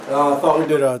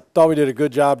Thought we did a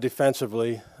good job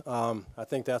defensively. I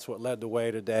think that's what led the way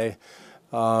today.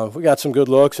 We got some good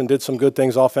looks and did some good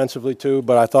things offensively too,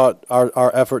 but I thought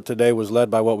our effort today was led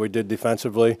by what we did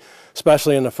defensively,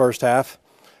 especially in the first half.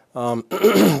 And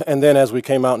then as we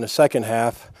came out in the second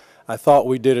half, I thought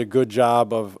we did a good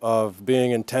job of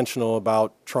being intentional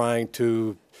about trying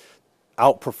to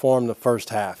outperform the first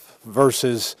half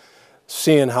versus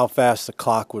seeing how fast the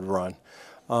clock would run.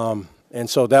 And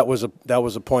so that was a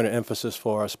point of emphasis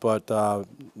for us. But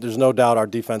there's no doubt our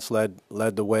defense led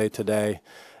the way today,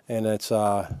 and it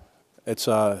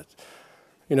allows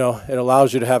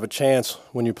you to have a chance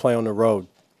when you play on the road,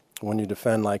 when you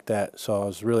defend like that. So I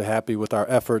was really happy with our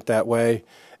effort that way.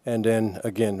 And then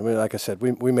again, like I said,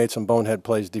 we made some bonehead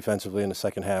plays defensively in the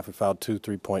second half. We fouled 2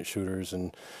 3-point shooters,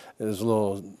 and it was a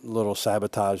little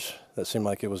sabotage that seemed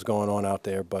like it was going on out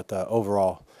there. But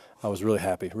overall, I was really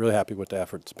happy with the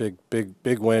effort. It's a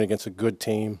big win against a good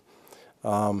team,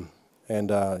 and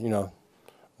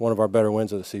one of our better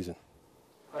wins of the season.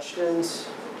 Questions,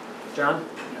 John?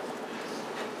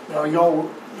 Y'all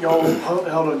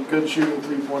held a good shooting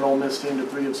 3-point Ole Miss team to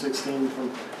 3 of 16 from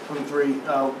 3.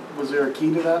 Was there a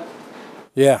key to that?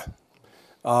 Yeah,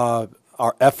 our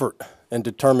effort and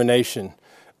determination.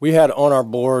 We had on our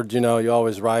board, you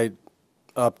always write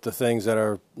up the things that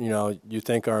are, you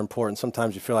think are important.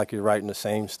 Sometimes you feel like you're writing the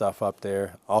same stuff up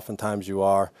there. Oftentimes you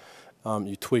are.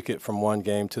 You tweak it from one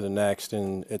game to the next,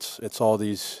 and it's all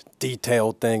these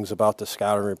detailed things about the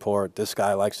scouting report. This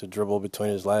guy likes to dribble between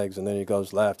his legs, and then he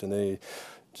goes left, and then he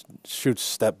shoots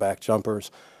step-back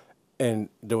jumpers. And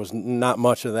there was not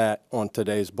much of that on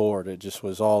today's board. It just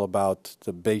was all about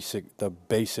the basic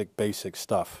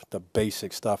stuff, the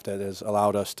basic stuff that has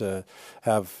allowed us to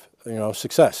have,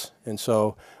 success. And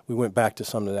so we went back to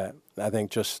some of that. I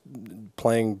think just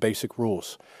playing basic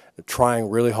rules, trying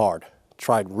really hard.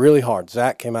 Tried really hard.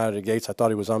 Zach came out of the gates. I thought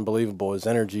he was unbelievable. His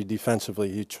energy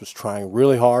defensively, he was trying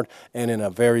really hard and in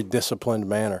a very disciplined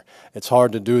manner. It's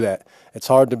hard to do that. It's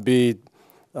hard to be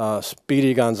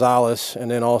Speedy Gonzalez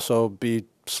and then also be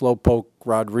Slowpoke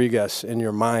Rodriguez in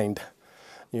your mind,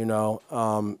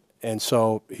 and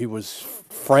so he was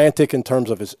frantic in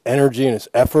terms of his energy and his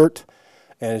effort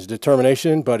and his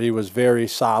determination, but he was very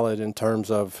solid in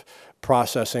terms of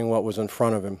processing what was in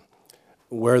front of him,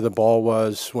 where the ball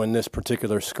was when this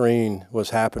particular screen was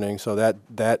happening. So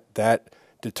that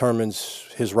determines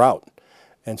his route.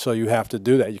 And so you have to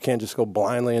do that. You can't just go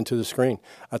blindly into the screen.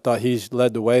 I thought he's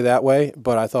led the way that way,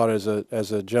 but I thought as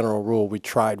a general rule, we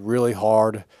tried really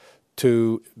hard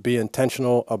to be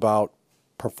intentional about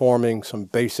performing some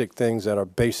basic things that are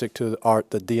basic to the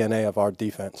DNA of our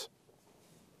defense.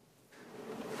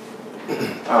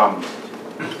 How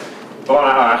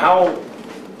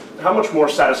much more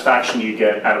satisfaction do you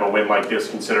get out of a win like this,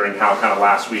 considering how kind of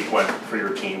last week went for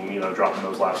your team, dropping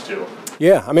those last 2?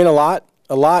 Yeah, a lot.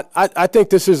 I think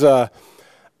this is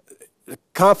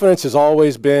confidence has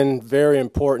always been very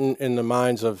important in the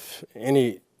minds of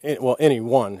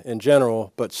anyone in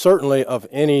general, but certainly of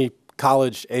any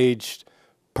college-aged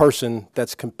person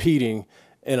that's competing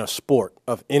in a sport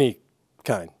of any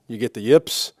kind. You get the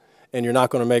yips, and you're not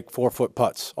going to make 4-foot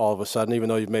putts all of a sudden, even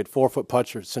though you've made 4-foot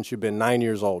putts since you've been 9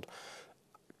 years old.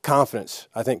 Confidence.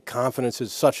 I think confidence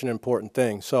is such an important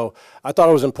thing. So I thought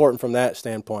it was important from that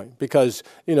standpoint because,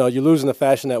 you lose in the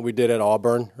fashion that we did at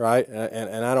Auburn, right?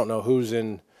 And I don't know who's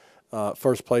in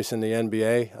first place in the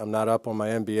NBA. I'm not up on my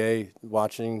NBA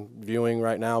viewing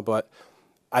right now, but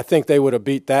I think they would have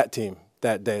beat that team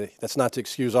that day. That's not to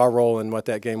excuse our role in what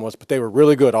that game was, but they were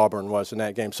really good, Auburn was, in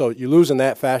that game. So you lose in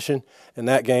that fashion in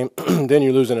that game, then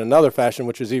you lose in another fashion,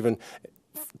 which is even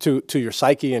to your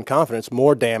psyche and confidence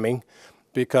more damning,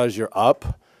 because you're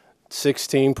up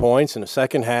 16 points in the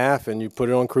second half and you put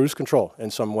it on cruise control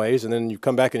in some ways, and then you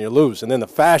come back and you lose. And then the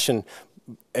fashion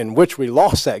in which we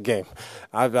lost that game,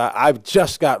 I've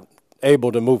just got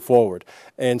able to move forward.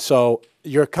 And so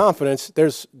your confidence,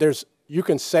 you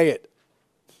can say it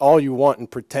all you want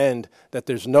and pretend that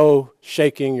there's no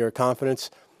shaking your confidence.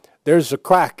 There's a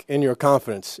crack in your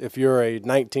confidence if you're a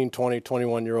 19, 20,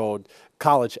 21-year-old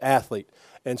college athlete.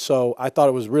 And so I thought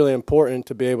it was really important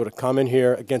to be able to come in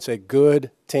here against a good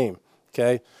team,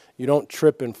 okay? You don't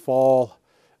trip and fall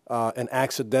and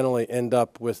accidentally end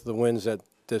up with the wins that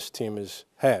this team has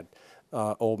had,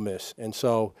 Ole Miss. And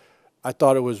so I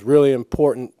thought it was really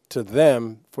important to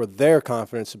them for their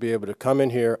confidence to be able to come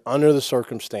in here under the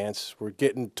circumstance. We're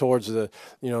getting towards the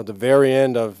very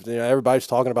end of, everybody's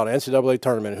talking about an NCAA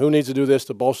tournament. Who needs to do this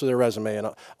to bolster their resume and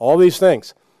all these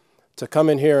things. To come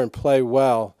in here and play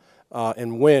well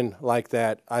and win like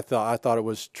that, I thought it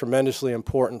was tremendously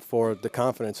important for the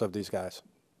confidence of these guys.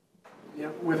 Yeah,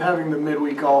 with having the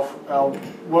midweek off,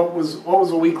 what was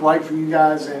the week like for you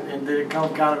guys, and did it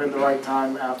come kind of at the right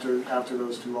time after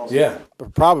those 2 losses? Yeah,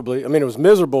 probably. I mean, it was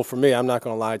miserable for me. I'm not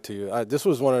going to lie to you. That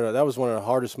was one of the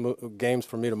hardest games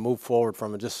for me to move forward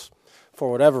from, and just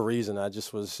for whatever reason,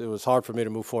 it was hard for me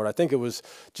to move forward. I think it was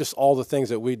just all the things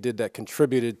that we did that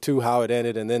contributed to how it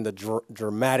ended, and then the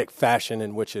dramatic fashion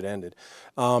in which it ended,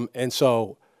 and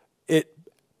so it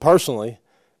personally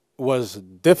was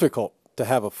difficult to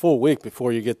have a full week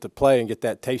before you get to play and get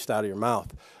that taste out of your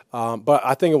mouth. But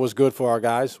I think it was good for our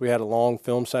guys. We had a long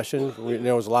film session.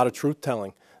 There was a lot of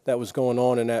truth-telling that was going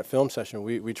on in that film session.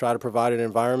 We try to provide an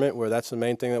environment where that's the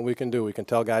main thing that we can do. We can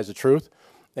tell guys the truth,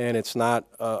 and it's not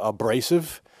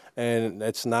abrasive, and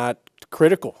it's not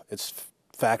critical. It's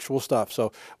factual stuff.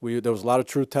 So there was a lot of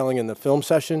truth-telling in the film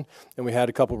session, and we had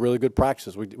a couple really good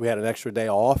practices. We had an extra day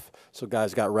off, so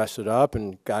guys got rested up,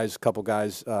 and a couple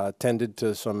guys tended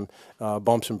to some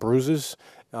bumps and bruises.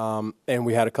 And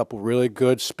we had a couple really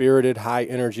good, spirited,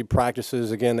 high-energy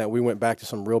practices, again, that we went back to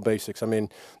some real basics. I mean,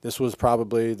 this was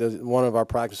probably one of our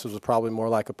practices was probably more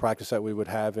like a practice that we would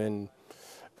have in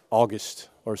August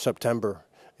or September,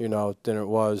 than it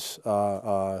was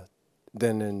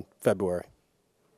than in February.